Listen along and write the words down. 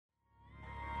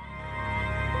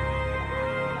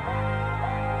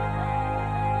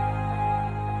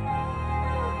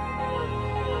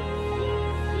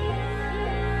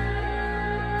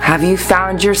Have you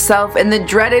found yourself in the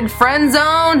dreaded friend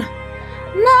zone?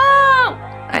 No!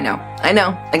 I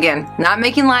know. Again, not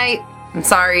making light. I'm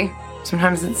sorry.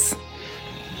 Sometimes it's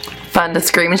fun to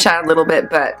scream and shout a little bit,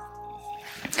 but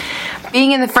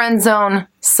being in the friend zone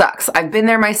sucks. I've been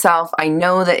there myself. I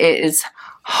know that it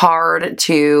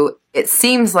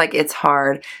seems like it's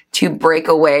hard to break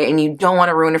away, and you don't want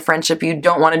to ruin a friendship. You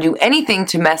don't want to do anything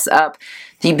to mess up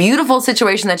the beautiful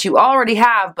situation that you already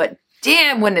have, but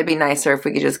damn, wouldn't it be nicer if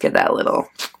we could just get that a little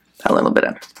bit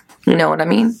of, you know what I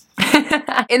mean?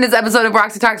 In this episode of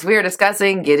Roxy Talks, we are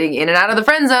discussing getting in and out of the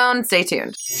friend zone. Stay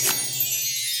tuned.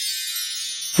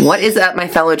 What is up, my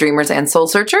fellow dreamers and soul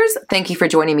searchers? Thank you for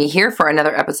joining me here for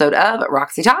another episode of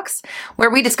Roxy Talks, where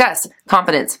we discuss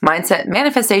confidence, mindset,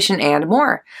 manifestation, and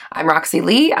more. I'm Roxy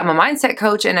Lee. I'm a mindset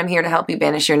coach, and I'm here to help you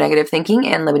banish your negative thinking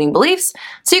and limiting beliefs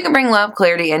so you can bring love,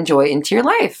 clarity, and joy into your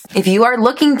life. If you are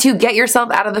looking to get yourself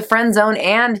out of the friend zone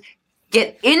and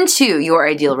get into your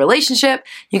ideal relationship,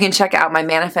 you can check out my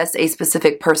Manifest a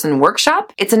Specific Person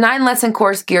workshop. It's a 9-lesson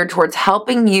course geared towards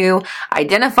helping you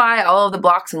identify all of the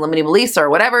blocks and limiting beliefs or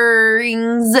whatever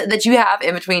things that you have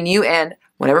in between you and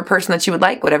whatever person that you would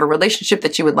like, whatever relationship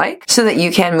that you would like, so that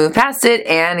you can move past it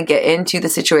and get into the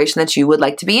situation that you would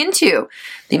like to be into.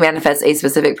 The Manifest a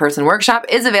Specific Person workshop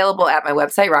is available at my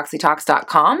website,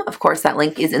 roxytalks.com. Of course, that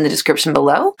link is in the description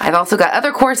below. I've also got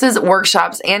other courses,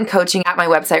 workshops, and coaching at my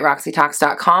website,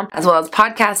 roxytalks.com, as well as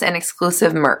podcasts and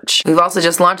exclusive merch. We've also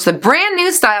just launched the brand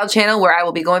new style channel where I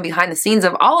will be going behind the scenes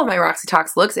of all of my Roxy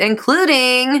Talks looks,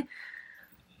 including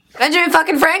Benjamin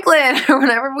fucking Franklin, or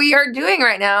whatever we are doing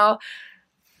right now.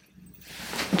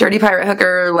 Dirty pirate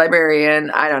hooker, librarian.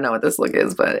 I don't know what this look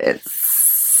is, but it's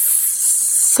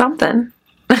something.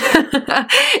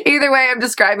 Either way, I'm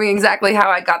describing exactly how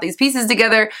I got these pieces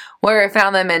together, where I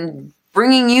found them, and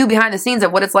bringing you behind the scenes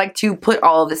of what it's like to put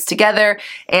all of this together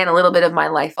and a little bit of my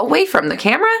life away from the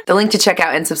camera. The link to check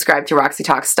out and subscribe to Roxy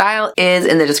Talks Style is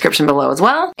in the description below as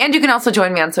well. And you can also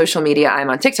join me on social media. I'm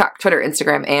on TikTok, Twitter,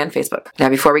 Instagram, and Facebook. Now,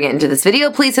 before we get into this video,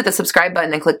 please hit the subscribe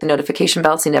button and click the notification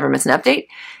bell so you never miss an update.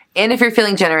 And if you're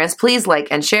feeling generous, please like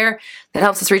and share. That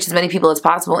helps us reach as many people as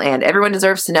possible, and everyone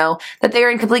deserves to know that they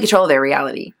are in complete control of their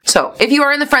reality. So, if you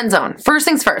are in the friend zone, first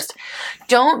things first,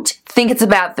 don't think it's a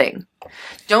bad thing.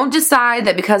 Don't decide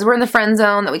that because we're in the friend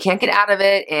zone that we can't get out of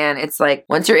it, and it's like,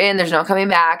 once you're in, there's no coming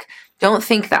back. Don't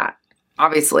think that,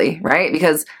 obviously, right?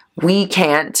 Because we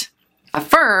can't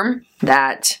affirm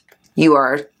that you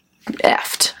are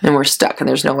effed and we're stuck and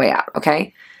there's no way out,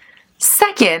 okay?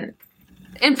 Second,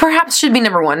 and perhaps should be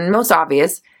number one and most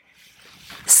obvious,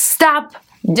 stop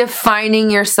defining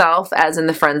yourself as in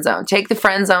the friend zone. Take the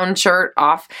friend zone shirt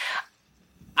off.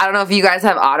 I don't know if you guys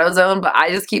have AutoZone, but I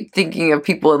just keep thinking of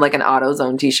people in like an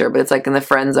AutoZone t-shirt, but it's like in the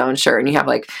friend zone shirt, and you have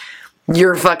like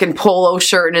your fucking polo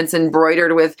shirt and it's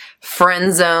embroidered with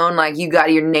friend zone. Like you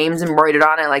got your names embroidered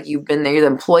on it, like you've been there, the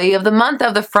employee of the month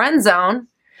of the friend zone.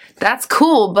 That's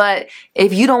cool, but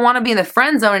if you don't want to be in the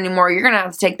friend zone anymore, you're going to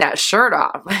have to take that shirt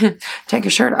off. Take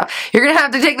your shirt off. You're going to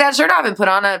have to take that shirt off and put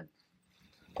on a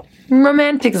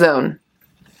romantic zone.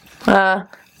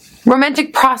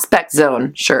 Romantic prospect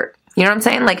zone shirt. You know what I'm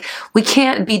saying? Like, we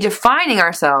can't be defining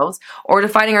ourselves or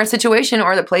defining our situation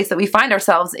or the place that we find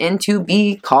ourselves in to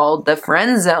be called the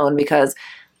friend zone, because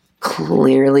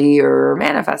clearly you're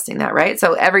manifesting that, right?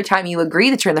 So every time you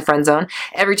agree that you're in the friend zone,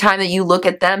 every time that you look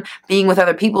at them being with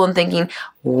other people and thinking,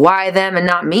 why them and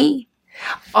not me?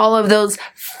 All of those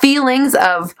feelings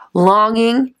of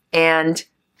longing and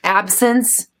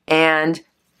absence and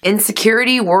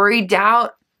insecurity, worry,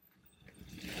 doubt,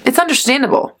 it's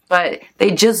understandable, but they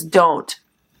just don't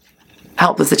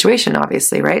help the situation,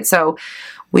 obviously, right? So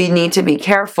we need to be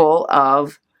careful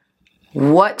of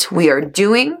what we are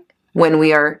doing when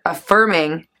we are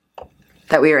affirming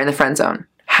that we are in the friend zone.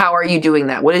 How are you doing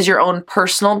that? What is your own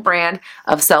personal brand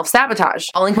of self-sabotage?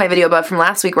 I'll link my video above from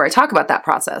last week where I talk about that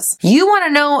process. You want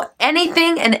to know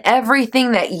anything and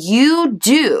everything that you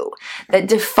do that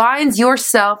defines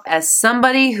yourself as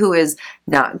somebody who is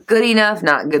not good enough,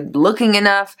 not good looking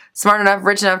enough, smart enough,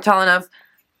 rich enough, tall enough,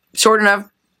 short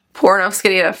enough, poor enough,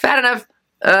 skinny enough, fat enough,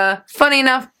 funny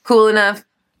enough, cool enough,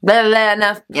 blah, blah,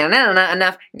 enough,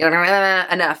 enough,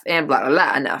 and blah, blah,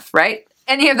 blah, enough, right?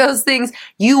 Any of those things,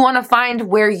 you want to find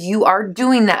where you are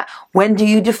doing that. When do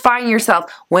you define yourself?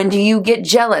 When do you get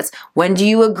jealous? When do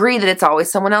you agree that it's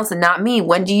always someone else and not me?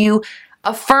 When do you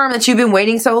affirm that you've been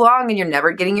waiting so long and you're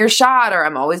never getting your shot, or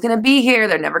I'm always going to be here.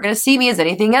 They're never going to see me as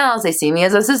anything else. They see me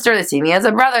as a sister. They see me as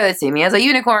a brother. They see me as a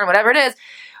unicorn, whatever it is.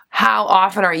 How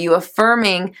often are you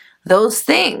affirming those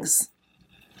things?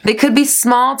 They could be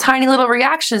small, tiny little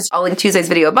reactions. I'll link Tuesday's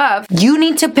video above. You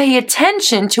need to pay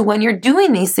attention to when you're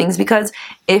doing these things, because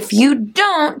if you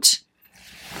don't,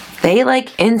 they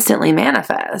like instantly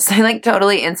manifest. They like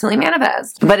totally instantly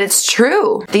manifest. But it's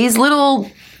true. These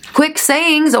little quick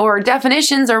sayings or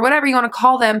definitions or whatever you want to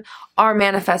call them are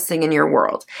manifesting in your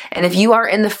world. And if you are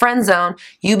in the friend zone,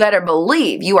 you better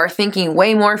believe you are thinking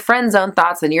way more friend zone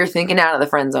thoughts than you're thinking out of the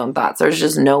friend zone thoughts. There's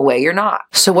just no way you're not.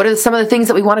 So what are some of the things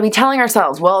that we want to be telling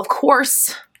ourselves? Well, of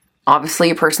course, obviously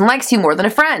a person likes you more than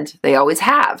a friend. They always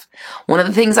have. One of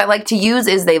the things I like to use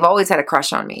is they've always had a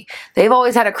crush on me. They've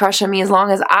always had a crush on me as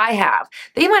long as I have.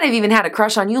 They might have even had a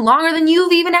crush on you longer than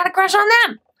you've even had a crush on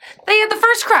them. They had the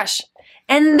first crush.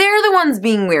 And they're the ones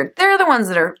being weird. They're the ones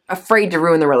that are afraid to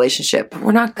ruin the relationship. But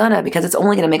we're not gonna, because it's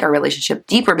only gonna make our relationship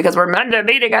deeper, because we're meant to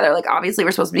be together. Like, obviously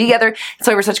we're supposed to be together. That's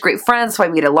why we're such great friends. That's why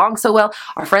we get along so well.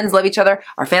 Our friends love each other.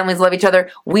 Our families love each other.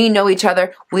 We know each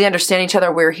other. We understand each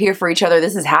other. We're here for each other.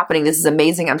 This is happening. This is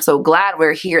amazing. I'm so glad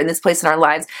we're here in this place in our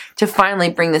lives to finally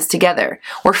bring this together.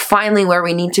 We're finally where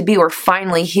we need to be. We're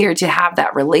finally here to have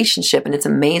that relationship, and it's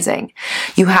amazing.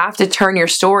 You have to turn your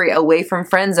story away from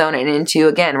friend zone and into,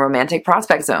 again, romantic prospect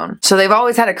zone. So they've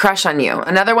always had a crush on you.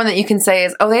 Another one that you can say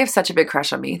is, oh, they have such a big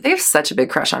crush on me. They have such a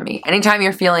big crush on me. Anytime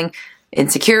you're feeling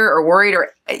insecure or worried, or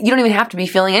you don't even have to be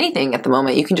feeling anything at the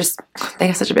moment. You can just, they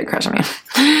have such a big crush on me.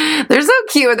 They're so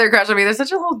cute with their crush on me. They're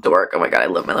such a little dork. Oh my God, I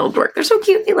love my little dork. They're so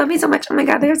cute. They love me so much. Oh my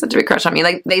God, they have such a big crush on me.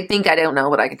 Like, they think I don't know,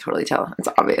 but I can totally tell. It's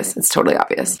obvious. It's totally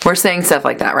obvious. We're saying stuff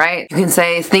like that, right? You can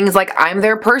say things like, I'm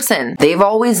their person. They've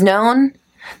always known.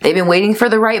 They've been waiting for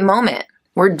the right moment.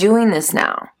 We're doing this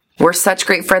now. We're such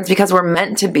great friends because we're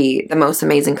meant to be the most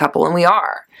amazing couple, and we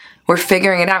are. We're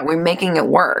figuring it out. We're making it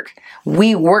work.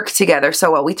 We work together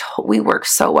so well. We work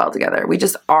so well together. We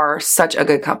just are such a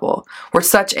good couple. We're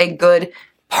such a good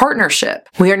partnership.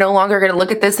 We are no longer going to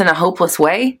look at this in a hopeless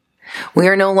way. We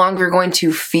are no longer going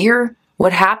to fear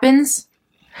what happens.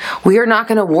 We are not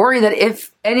going to worry that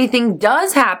if anything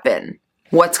does happen,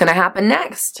 what's going to happen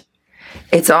next?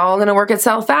 It's all going to work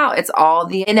itself out. It's all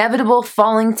the inevitable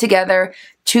falling together,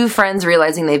 two friends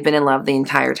realizing they've been in love the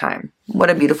entire time. What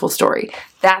a beautiful story.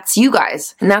 That's you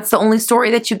guys. And that's the only story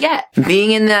that you get.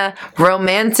 Being in the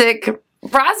romantic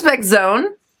prospect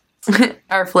zone,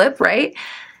 our flip, right,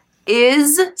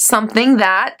 is something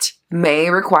that may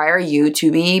require you to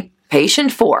be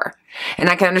patient for. And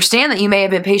I can understand that you may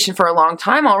have been patient for a long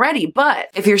time already, but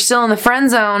if you're still in the friend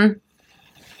zone,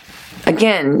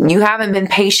 again, you haven't been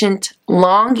patient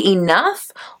long enough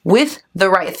with the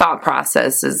right thought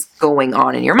processes going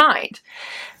on in your mind.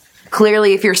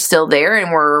 Clearly, if you're still there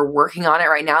and we're working on it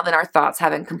right now, then our thoughts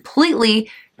haven't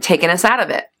completely taken us out of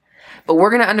it. But we're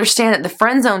going to understand that the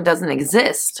friend zone doesn't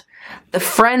exist. The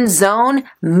friend zone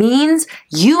means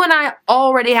you and I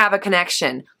already have a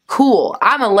connection. Cool.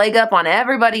 I'm a leg up on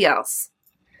everybody else.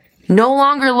 No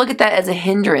longer look at that as a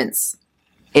hindrance.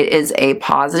 It is a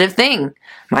positive thing.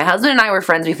 My husband and I were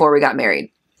friends before we got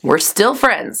married. We're still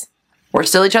friends. We're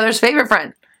still each other's favorite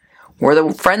friend. We're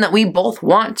the friend that we both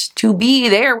want to be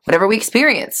there, whatever we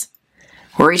experience.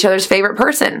 We're each other's favorite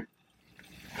person.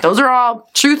 Those are all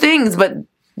true things, but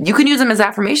you can use them as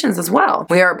affirmations as well.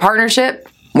 We are a partnership.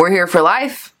 We're here for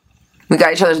life. We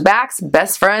got each other's backs,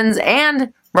 best friends,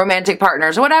 and romantic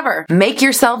partners, whatever. Make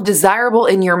yourself desirable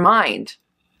in your mind.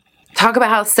 Talk about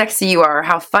how sexy you are,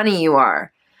 how funny you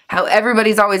are, how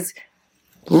everybody's always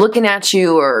looking at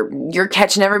you, or you're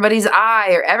catching everybody's eye,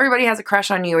 or everybody has a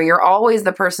crush on you, or you're always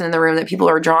the person in the room that people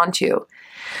are drawn to.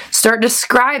 Start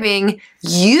describing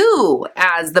you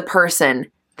as the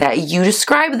person that you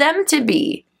describe them to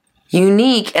be.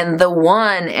 Unique and the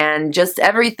one and just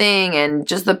everything and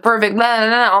just the perfect blah, blah,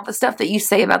 blah, all the stuff that you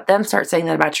say about them, start saying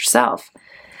that about yourself.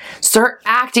 Start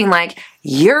acting like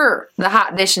you're the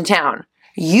hot dish in town.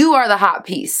 You are the hot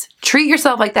piece. Treat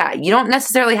yourself like that. You don't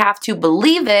necessarily have to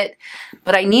believe it,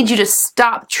 but I need you to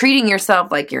stop treating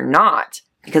yourself like you're not,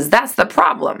 because that's the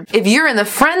problem. If you're in the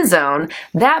friend zone,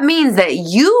 that means that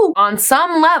you, on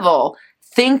some level,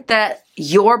 think that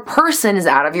your person is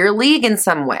out of your league in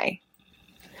some way,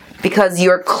 because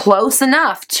you're close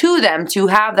enough to them to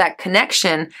have that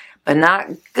connection, but not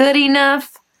good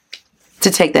enough to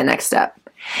take that next step.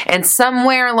 And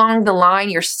somewhere along the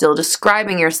line, you're still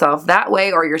describing yourself that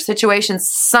way, or your situation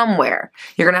somewhere.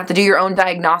 You're going to have to do your own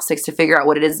diagnostics to figure out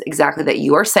what it is exactly that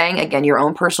you are saying. Again, your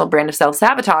own personal brand of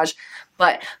self-sabotage.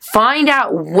 But find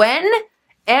out when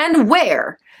and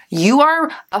where you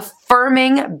are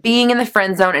affirming being in the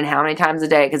friend zone, and how many times a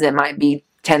day, because it might be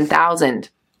 10,000.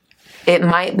 It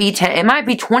might be 10, it might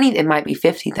be 20, it might be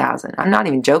 50,000. I'm not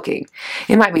even joking.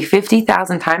 It might be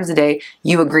 50,000 times a day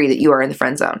you agree that you are in the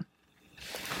friend zone.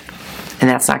 And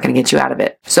that's not going to get you out of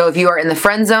it. So if you are in the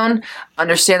friend zone,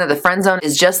 understand that the friend zone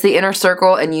is just the inner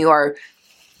circle and you are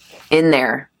in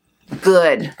there.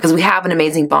 Good. Because we have an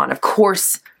amazing bond. Of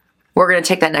course, we're going to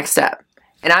take that next step.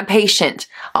 And I'm patient.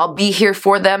 I'll be here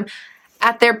for them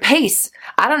at their pace.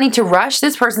 I don't need to rush.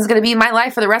 This person's going to be in my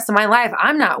life for the rest of my life.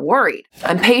 I'm not worried.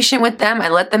 I'm patient with them. I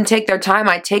let them take their time.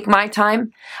 I take my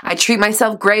time. I treat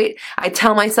myself great. I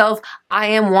tell myself I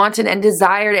am wanted and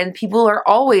desired, and people are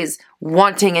always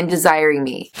wanting and desiring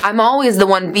me. I'm always the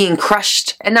one being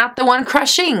crushed and not the one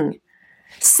crushing.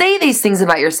 Say these things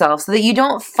about yourself so that you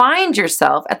don't find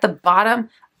yourself at the bottom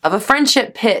of a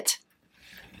friendship pit.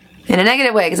 In a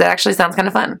negative way, because that actually sounds kind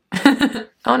of fun. I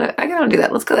want to do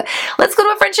that. Let's go to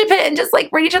a friendship pit and just like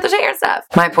read each other's hair and stuff.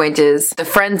 My point is, the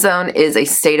friend zone is a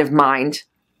state of mind.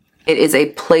 It is a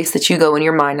place that you go in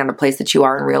your mind, not a place that you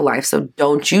are in real life. So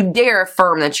don't you dare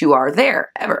affirm that you are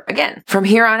there ever again. From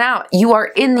here on out, you are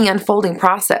in the unfolding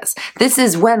process. This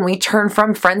is when we turn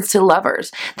from friends to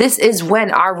lovers. This is when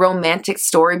our romantic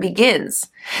story begins.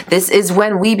 This is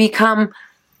when we become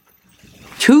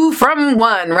two from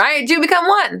one, right? Two become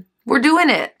one. We're doing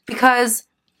it because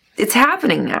it's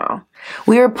happening now.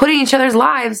 We are putting each other's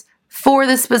lives for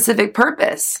this specific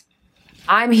purpose.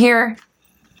 I'm here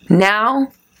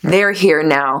now. They're here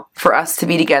now for us to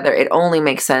be together. It only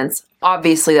makes sense.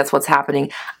 Obviously, that's what's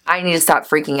happening. I need to stop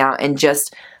freaking out and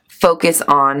just focus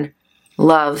on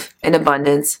love and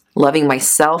abundance, loving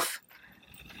myself,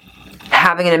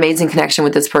 having an amazing connection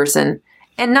with this person,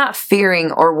 and not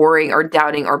fearing or worrying or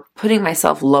doubting or putting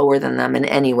myself lower than them in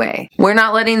any way. We're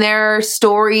not letting their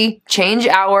story change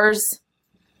ours.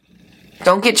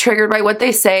 Don't get triggered by what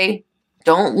they say.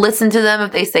 Don't listen to them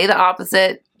if they say the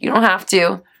opposite. You don't have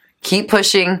to. Keep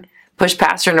pushing. Push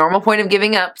past your normal point of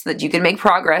giving up so that you can make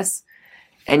progress.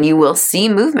 And you will see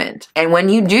movement. And when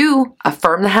you do,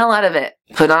 affirm the hell out of it.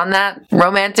 Put on that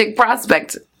romantic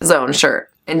prospect zone shirt.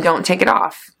 And don't take it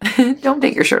off. Don't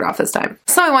take your shirt off this time.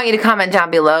 So I want you to comment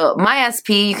down below. My SP,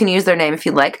 you can use their name if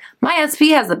you'd like. My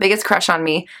SP has the biggest crush on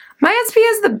me. My SP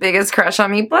has the biggest crush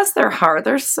on me. Bless their heart.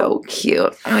 They're so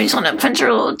cute. I just want to pinch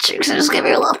her little cheeks and just give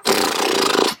her a little...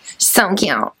 So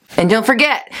cute. And don't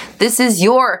forget, this is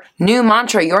your new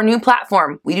mantra, your new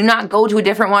platform. We do not go to a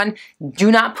different one.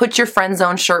 Do not put your friend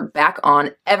zone shirt back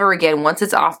on ever again. Once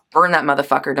it's off, burn that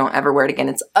motherfucker. Don't ever wear it again.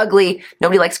 It's ugly.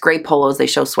 Nobody likes gray polos. They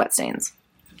show sweat stains.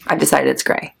 I've decided it's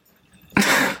gray.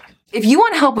 If you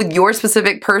want help with your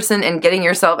specific person and getting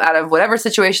yourself out of whatever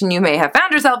situation you may have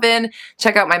found yourself in,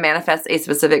 check out my Manifest a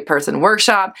Specific Person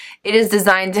workshop. It is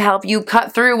designed to help you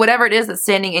cut through whatever it is that's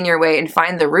standing in your way and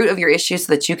find the root of your issues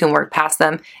so that you can work past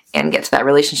them and get to that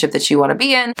relationship that you want to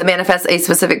be in. The Manifest a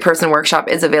Specific Person workshop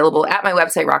is available at my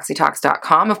website,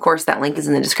 roxytalks.com. Of course, that link is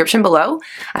in the description below.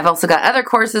 I've also got other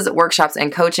courses, workshops,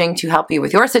 and coaching to help you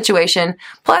with your situation,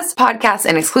 plus podcasts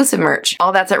and exclusive merch.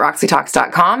 All that's at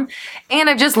roxytalks.com. And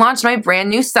I've just launched my brand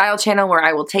new style channel where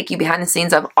I will take you behind the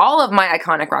scenes of all of my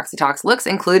iconic Roxy Talks looks,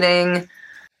 including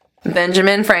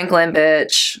Benjamin Franklin,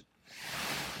 bitch.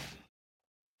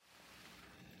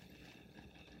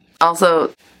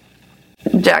 Also,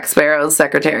 Jack Sparrow's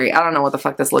secretary. I don't know what the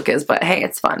fuck this look is, but hey,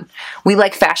 it's fun. We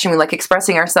like fashion. We like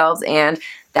expressing ourselves, and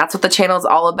that's what the channel is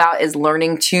all about, is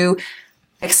learning to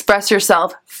express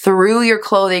yourself through your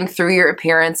clothing, through your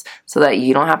appearance, so that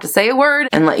you don't have to say a word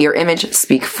and let your image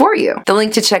speak for you. The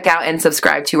link to check out and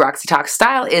subscribe to Roxy Talks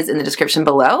Style is in the description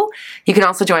below. You can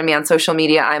also join me on social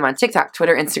media. I'm on TikTok,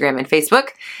 Twitter, Instagram, and Facebook.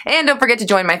 And don't forget to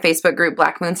join my Facebook group,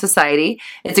 Black Moon Society.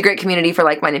 It's a great community for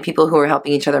like-minded people who are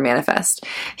helping each other manifest.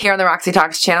 Here on the Roxy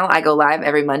Talks channel, I go live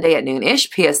every Monday at noon-ish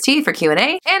PST for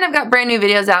Q&A. And I've got brand new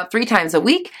videos out 3 times a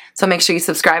week. So make sure you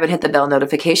subscribe and hit the bell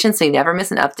notification so you never miss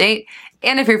an update.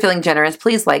 And if you're feeling generous,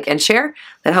 please like and share.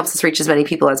 That helps us reach as many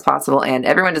people as possible, and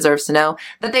everyone deserves to know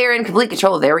that they are in complete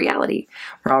control of their reality.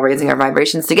 We're all raising our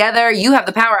vibrations together. You have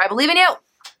the power. I believe in you.